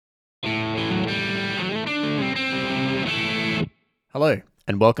Hello,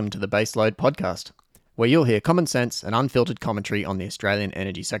 and welcome to the Baseload podcast, where you'll hear common sense and unfiltered commentary on the Australian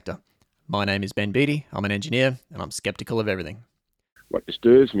energy sector. My name is Ben Beattie, I'm an engineer, and I'm sceptical of everything. What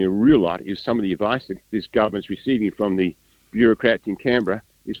disturbs me a real lot is some of the advice that this government's receiving from the bureaucrats in Canberra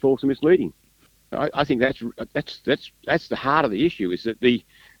is false and misleading. I think that's the heart of the issue, is that the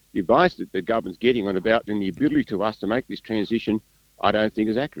advice that the government's getting on about and the ability to us to make this transition, I don't think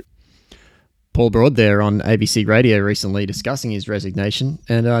is accurate. Paul Broad there on ABC Radio recently discussing his resignation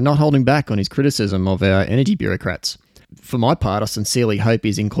and not holding back on his criticism of our energy bureaucrats. For my part, I sincerely hope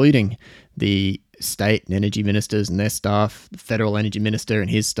he's including the state and energy ministers and their staff, the federal energy minister and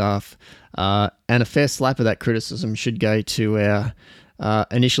his staff, and a fair slap of that criticism should go to our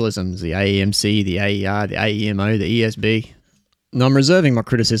initialisms, the AEMC, the AER, the AEMO, the ESB. And I'm reserving my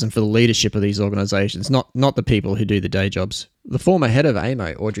criticism for the leadership of these organisations, not the people who do the day jobs. The former head of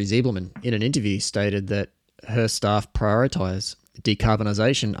AEMO, Audrey Zibelman, in an interview stated that her staff prioritise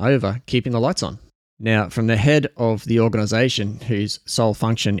decarbonisation over keeping the lights on. Now, from the head of the organisation whose sole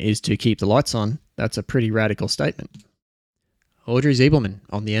function is to keep the lights on, that's a pretty radical statement. Audrey Zibelman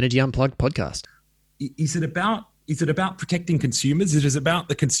on the Energy Unplugged podcast. Is it about protecting consumers? Is it about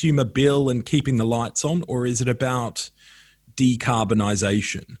the consumer bill and keeping the lights on, or is it about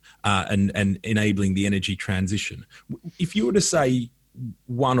decarbonisation and enabling the energy transition? If you were to say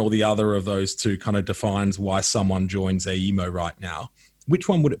one or the other of those two kind of defines why someone joins AEMO right now, which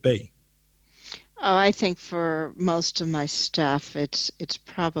one would it be? Oh, I think for most of my staff, it's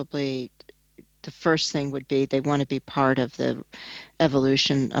probably the first thing would be they want to be part of the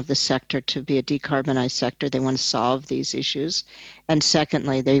evolution of the sector to be a decarbonized sector. They want to solve these issues. And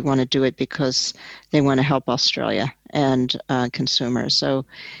secondly, they want to do it because they want to help Australia and consumers. So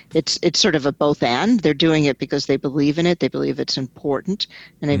it's sort of a both and. They're doing it because they believe in it. They believe it's important,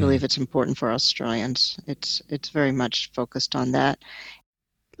 and they believe it's important for Australians. It's very much focused on that.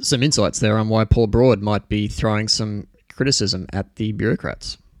 Some insights there on why Paul Broad might be throwing some criticism at the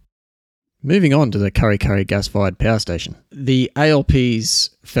bureaucrats. Moving on to the Kurri Kurri gas-fired power station. The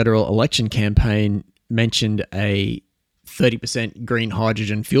ALP's federal election campaign mentioned a 30% green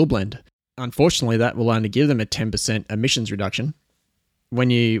hydrogen fuel blend. Unfortunately, that will only give them a 10% emissions reduction.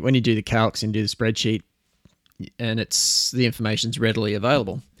 When you do the calcs and do the spreadsheet, and the information's readily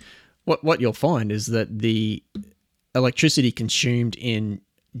available, what you'll find is that the electricity consumed in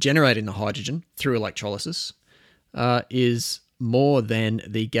generating the hydrogen through electrolysis is more than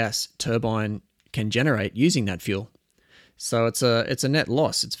the gas turbine can generate using that fuel. So it's a net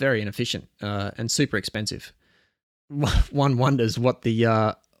loss. It's very inefficient and super expensive. One wonders what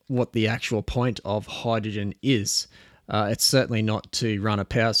the actual point of hydrogen is. It's certainly not to run a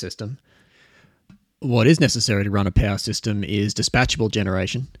power system. What is necessary to run a power system is dispatchable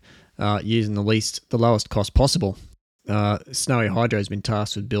generation using the lowest cost possible. Snowy Hydro has been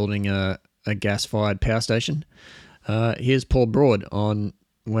tasked with building a gas-fired power station. Here's Paul Broad on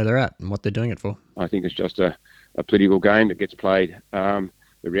where they're at and what they're doing it for. I think it's just a political game that gets played. The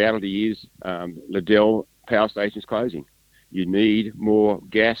reality is Liddell power station's closing. You need more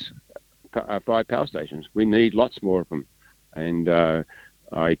gas-fired power stations. We need lots more of them. And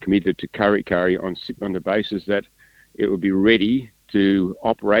I committed to Kurri Kurri on the basis that it would be ready to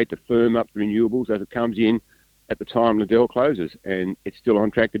operate to firm up the renewables as it comes in at the time Liddell closes, and it's still on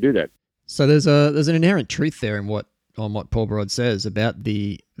track to do that. So there's an inherent truth there in what Paul Broad says about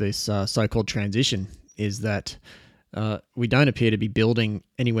this so-called transition, is that we don't appear to be building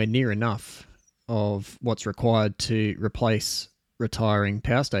anywhere near enough of what's required to replace retiring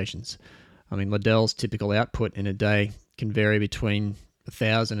power stations. I mean, Liddell's typical output in a day can vary between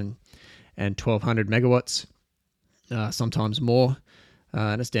 1,000 and 1,200 megawatts, sometimes more,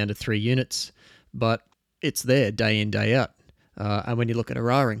 and it's down to 3 units, but it's there day in, day out. And when you look at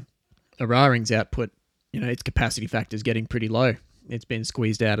Eraring's output, its capacity factor is getting pretty low. It's been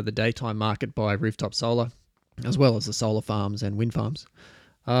squeezed out of the daytime market by rooftop solar, as well as the solar farms and wind farms.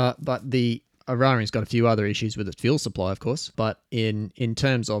 But the Eraring's got a few other issues with its fuel supply, of course. But in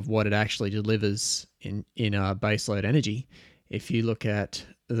terms of what it actually delivers in baseload energy, if you look at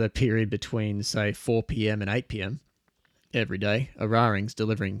the period between, say, 4 p.m. and 8 p.m. every day, Eraring's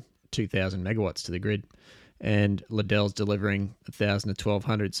delivering 2,000 megawatts to the grid, and Liddell's delivering 1,000 to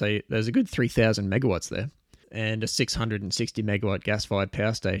 1,200. So there's a good 3,000 megawatts there, and a 660 megawatt gas-fired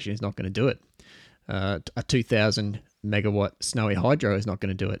power station is not going to do it. A 2,000 megawatt Snowy Hydro is not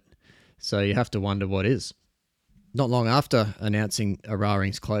going to do it. So you have to wonder what is. Not long after announcing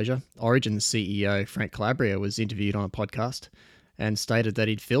Eraring's closure, Origin's CEO Frank Calabria was interviewed on a podcast and stated that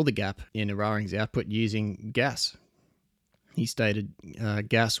he'd fill the gap in Eraring's output using gas. He stated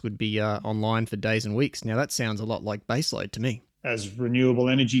gas would be online for days and weeks. Now, that sounds a lot like baseload to me. as renewable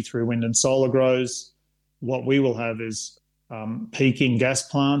energy through wind and solar grows, what we will have is peaking gas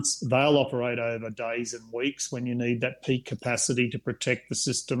plants. They'll operate over days and weeks when you need that peak capacity to protect the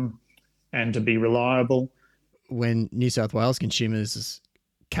system and to be reliable. When New South Wales consumers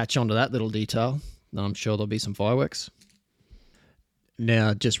catch on to that little detail, I'm sure there'll be some fireworks.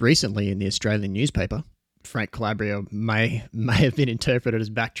 Now, just recently in the Australian newspaper, Frank Calabria may have been interpreted as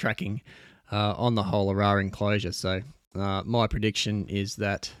backtracking on the whole Aurora enclosure. So my prediction is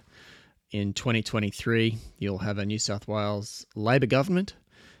that in 2023, you'll have a New South Wales Labor government.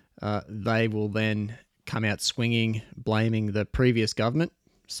 They will then come out swinging, blaming the previous government,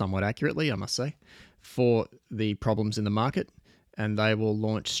 somewhat accurately, I must say, for the problems in the market. And they will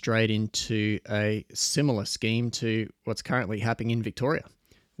launch straight into a similar scheme to what's currently happening in Victoria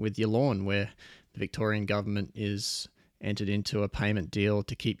with Your Lawn, where the Victorian government is entered into a payment deal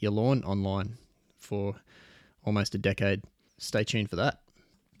to keep Your Lawn online for almost a decade. Stay tuned for that.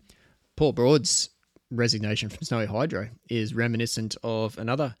 Paul Broad's resignation from Snowy Hydro is reminiscent of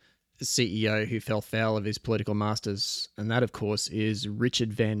another CEO who fell foul of his political masters, and that, of course, is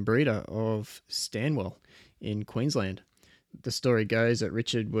Richard Van Breeder of Stanwell in Queensland. The story goes that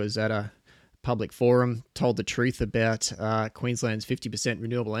Richard was at a public forum, told the truth about Queensland's 50%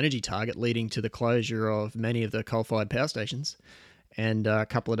 renewable energy target, leading to the closure of many of the coal-fired power stations, and a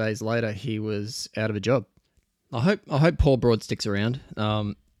couple of days later, he was out of a job. I hope Paul Broad sticks around.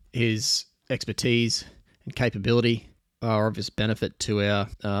 His expertise and capability are obvious benefit to our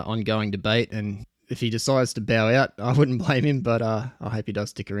ongoing debate, and if he decides to bow out, I wouldn't blame him, but I hope he does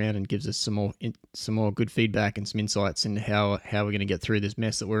stick around and gives us some more good feedback and some insights into how we're going to get through this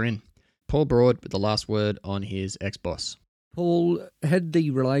mess that we're in. Paul Broad with the last word on his ex-boss. Paul, had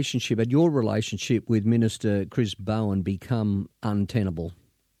your relationship with Minister Chris Bowen become untenable?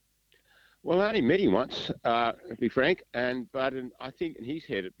 Well, I only met him once, to be frank, but I think in his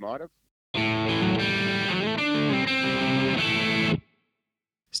head it might have.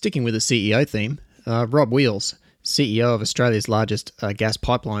 Sticking with the CEO theme, Rob Wheels, CEO of Australia's largest gas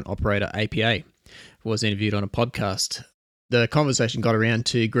pipeline operator, APA, was interviewed on a podcast. The conversation got around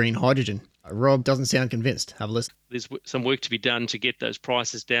to green hydrogen. Rob doesn't sound convinced. Have a listen. There's some work to be done to get those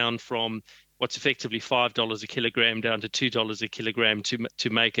prices down from what's effectively $5 a kilogram down to $2 a kilogram to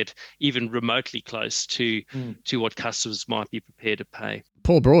make it even remotely close to what customers might be prepared to pay.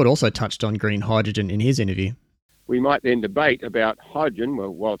 Paul Broad also touched on green hydrogen in his interview. We might then debate about hydrogen. Well,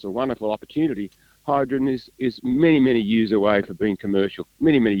 while it's a wonderful opportunity, hydrogen is many, many years away from being commercial,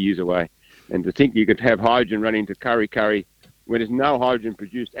 many, many years away. And to think you could have hydrogen running to Kurri when there's no hydrogen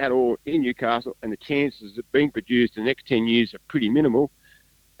produced at all in Newcastle, and the chances of being produced in the next 10 years are pretty minimal,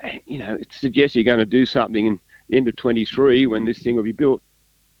 it suggests you're going to do something in the end of 23 when this thing will be built.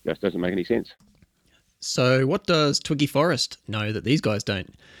 Just doesn't make any sense. So what does Twiggy Forrest know that these guys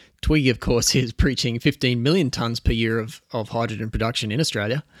don't? Twiggy, of course, is preaching 15 million tonnes per year of hydrogen production in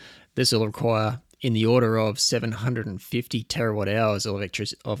Australia. This will require in the order of 750 terawatt hours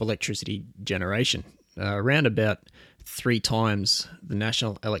of electricity generation, around about 3 times the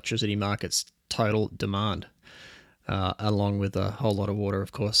national electricity market's total demand, along with a whole lot of water,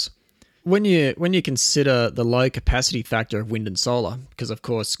 of course. When you consider the low capacity factor of wind and solar, because of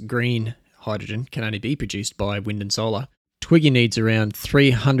course green hydrogen can only be produced by wind and solar, Twiggy needs around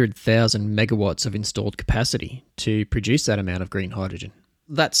 300,000 megawatts of installed capacity to produce that amount of green hydrogen.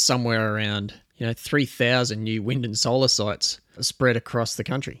 That's somewhere around 3,000 new wind and solar sites spread across the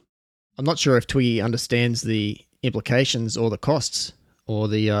country. I'm not sure if Twiggy understands the implications or the costs or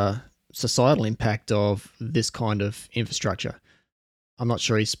the societal impact of this kind of infrastructure. I'm not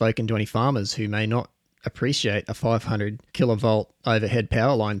sure he's spoken to any farmers who may not appreciate a 500 kilovolt overhead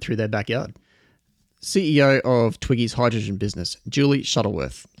power line through their backyard. CEO of Twiggy's hydrogen business, Julie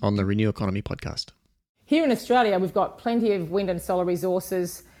Shuttleworth, on the Renew Economy podcast. Here in Australia, we've got plenty of wind and solar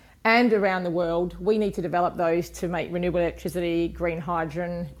resources, and around the world, we need to develop those to make renewable electricity, green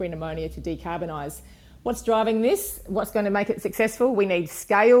hydrogen, green ammonia to decarbonise. What's driving this? What's going to make it successful? We need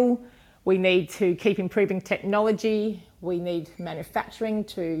scale. We need to keep improving technology. We need manufacturing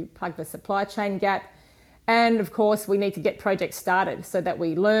to plug the supply chain gap. And of course, we need to get projects started so that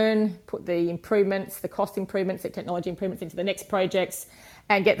we learn, put the improvements, the cost improvements, the technology improvements into the next projects,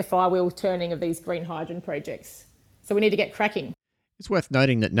 and get the flywheel turning of these green hydrogen projects. So we need to get cracking. It's worth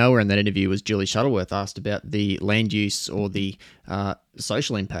noting that nowhere in that interview was Julie Shuttleworth asked about the land use or the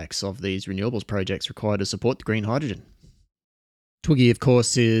social impacts of these renewables projects required to support the green hydrogen. Twiggy, of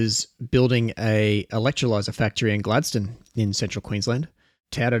course, is building a electrolyser factory in Gladstone in central Queensland,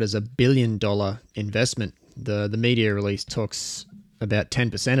 touted as $1 billion investment. The media release talks about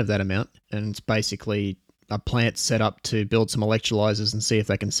 10% of that amount, and it's basically a plant set up to build some electrolyzers and see if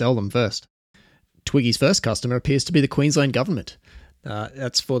they can sell them first. Twiggy's first customer appears to be the Queensland government.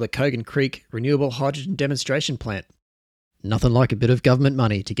 That's for the Kogan Creek Renewable Hydrogen Demonstration Plant. Nothing like a bit of government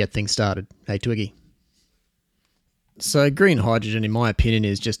money to get things started. Hey, Twiggy. So green hydrogen, in my opinion,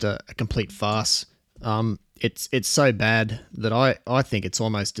 is just a complete farce. It's so bad that I think it's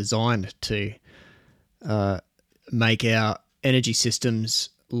almost designed to make our energy systems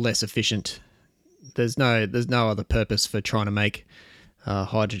less efficient. There's no other purpose for trying to make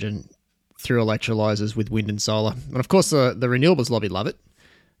hydrogen through electrolyzers with wind and solar. And of course, the renewables lobby love it.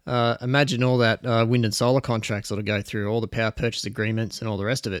 Imagine all that wind and solar contracts that'll go through, all the power purchase agreements and all the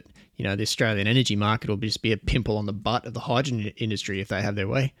rest of it. You know, the Australian energy market will just be a pimple on the butt of the hydrogen industry if they have their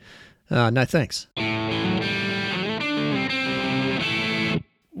way. No thanks.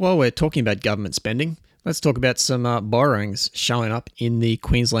 While we're talking about government spending, let's talk about some borrowings showing up in the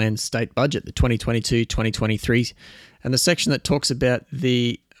Queensland state budget, the 2022-2023, and the section that talks about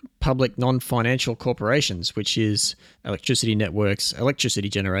the public non-financial corporations, which is electricity networks, electricity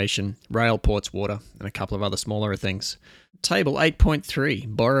generation, rail, ports, water, and a couple of other smaller things. Table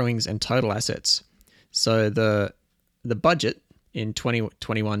 8.3, borrowings and total assets. So the budget in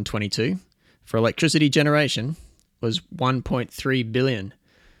 2021-22 for electricity generation was $1.3 billion.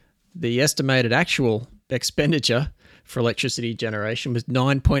 The estimated actual expenditure for electricity generation was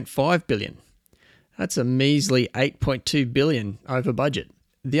 $9.5 billion. That's a measly $8.2 billion over budget.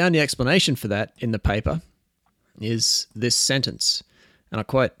 The only explanation for that in the paper is this sentence, and I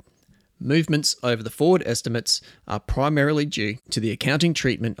quote, "Movements over the forward estimates are primarily due to the accounting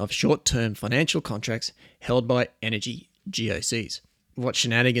treatment of short-term financial contracts held by energy GOCs." What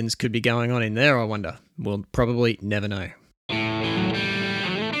shenanigans could be going on in there, I wonder? We'll probably never know.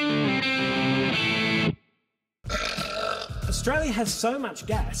 Australia has so much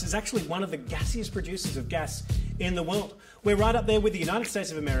gas, is actually one of the gassiest producers of gas in the world. We're right up there with the United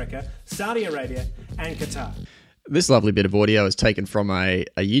States of America, Saudi Arabia, and Qatar. This lovely bit of audio is taken from a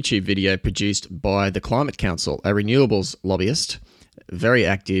YouTube video produced by the Climate Council, a renewables lobbyist, very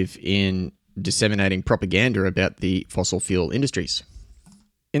active in disseminating propaganda about the fossil fuel industries.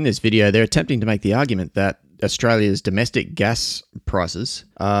 In this video, they're attempting to make the argument that Australia's domestic gas prices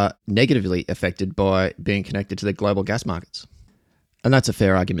are negatively affected by being connected to the global gas markets. And that's a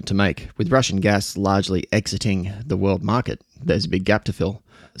fair argument to make. With Russian gas largely exiting the world market, there's a big gap to fill.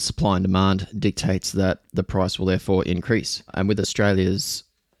 Supply and demand dictates that the price will therefore increase. And with Australia's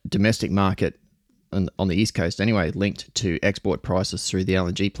domestic market, on the east coast anyway, linked to export prices through the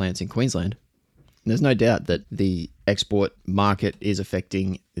LNG plants in Queensland, there's no doubt that the export market is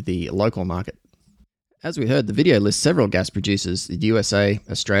affecting the local market. As we heard, the video lists several gas producers, the USA,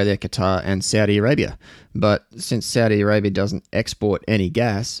 Australia, Qatar, and Saudi Arabia. But since Saudi Arabia doesn't export any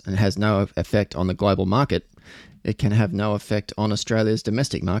gas and has no effect on the global market, it can have no effect on Australia's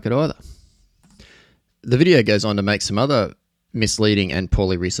domestic market either. The video goes on to make some other misleading and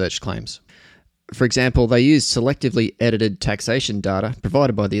poorly researched claims. For example, they used selectively edited taxation data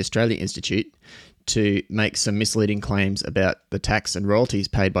provided by the Australia Institute to make some misleading claims about the tax and royalties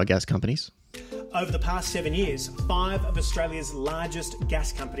paid by gas companies. Over the past 7 years, 5 of Australia's largest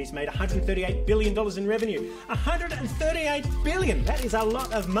gas companies made $138 billion in revenue. $138 billion! That is a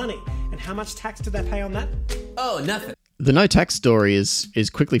lot of money. And how much tax did they pay on that? Oh, nothing. The no tax story is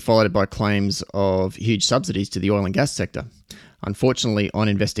quickly followed by claims of huge subsidies to the oil and gas sector. Unfortunately, on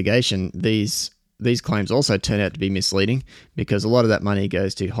investigation, these claims also turn out to be misleading because a lot of that money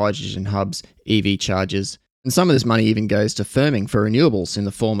goes to hydrogen hubs, EV chargers, and some of this money even goes to firming for renewables in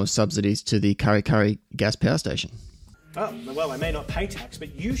the form of subsidies to the Kurri Kurri gas power station. Oh, well, they may not pay tax,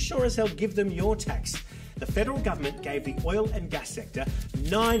 but you sure as hell give them your tax. The federal government gave the oil and gas sector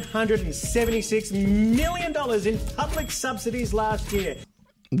 $976 million in public subsidies last year.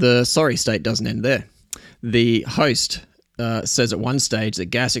 The sorry state doesn't end there. The host says at one stage that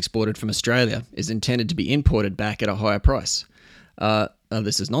gas exported from Australia is intended to be imported back at a higher price.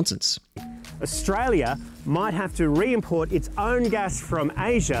 This is nonsense. Australia might have to re-import its own gas from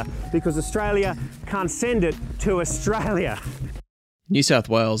Asia because Australia can't send it to Australia. New South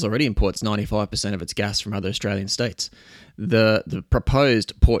Wales already imports 95% of its gas from other Australian states. The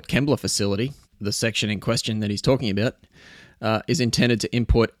proposed Port Kembla facility, the section in question that he's talking about, is intended to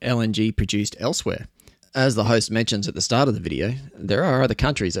import LNG produced elsewhere. As the host mentions at the start of the video, there are other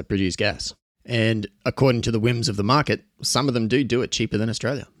countries that produce gas. And according to the whims of the market, some of them do it cheaper than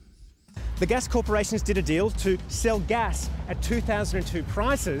Australia. The gas corporations did a deal to sell gas at 2002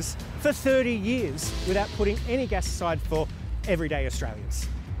 prices for 30 years without putting any gas aside for everyday Australians.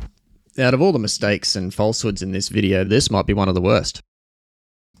 Out of all the mistakes and falsehoods in this video, this might be one of the worst.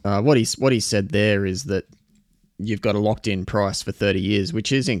 What he said there is that you've got a locked-in price for 30 years,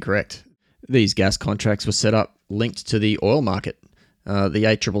 which is incorrect. These gas contracts were set up linked to the oil market. The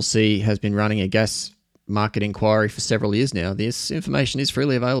ACCC has been running a gas market inquiry for several years now. This information is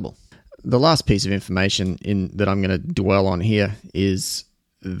freely available. The last piece of information that I'm going to dwell on here is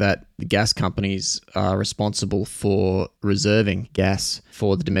that the gas companies are responsible for reserving gas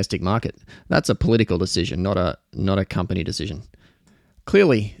for the domestic market. That's a political decision, not a company decision.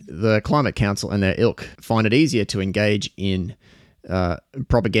 Clearly, the Climate Council and their ilk find it easier to engage in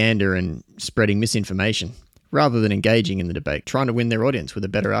propaganda and spreading misinformation rather than engaging in the debate, trying to win their audience with a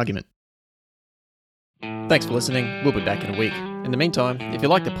better argument. Thanks for listening. We'll be back in a week. In the meantime, if you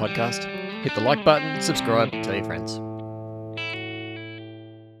like the podcast, hit the like button, subscribe, tell your friends.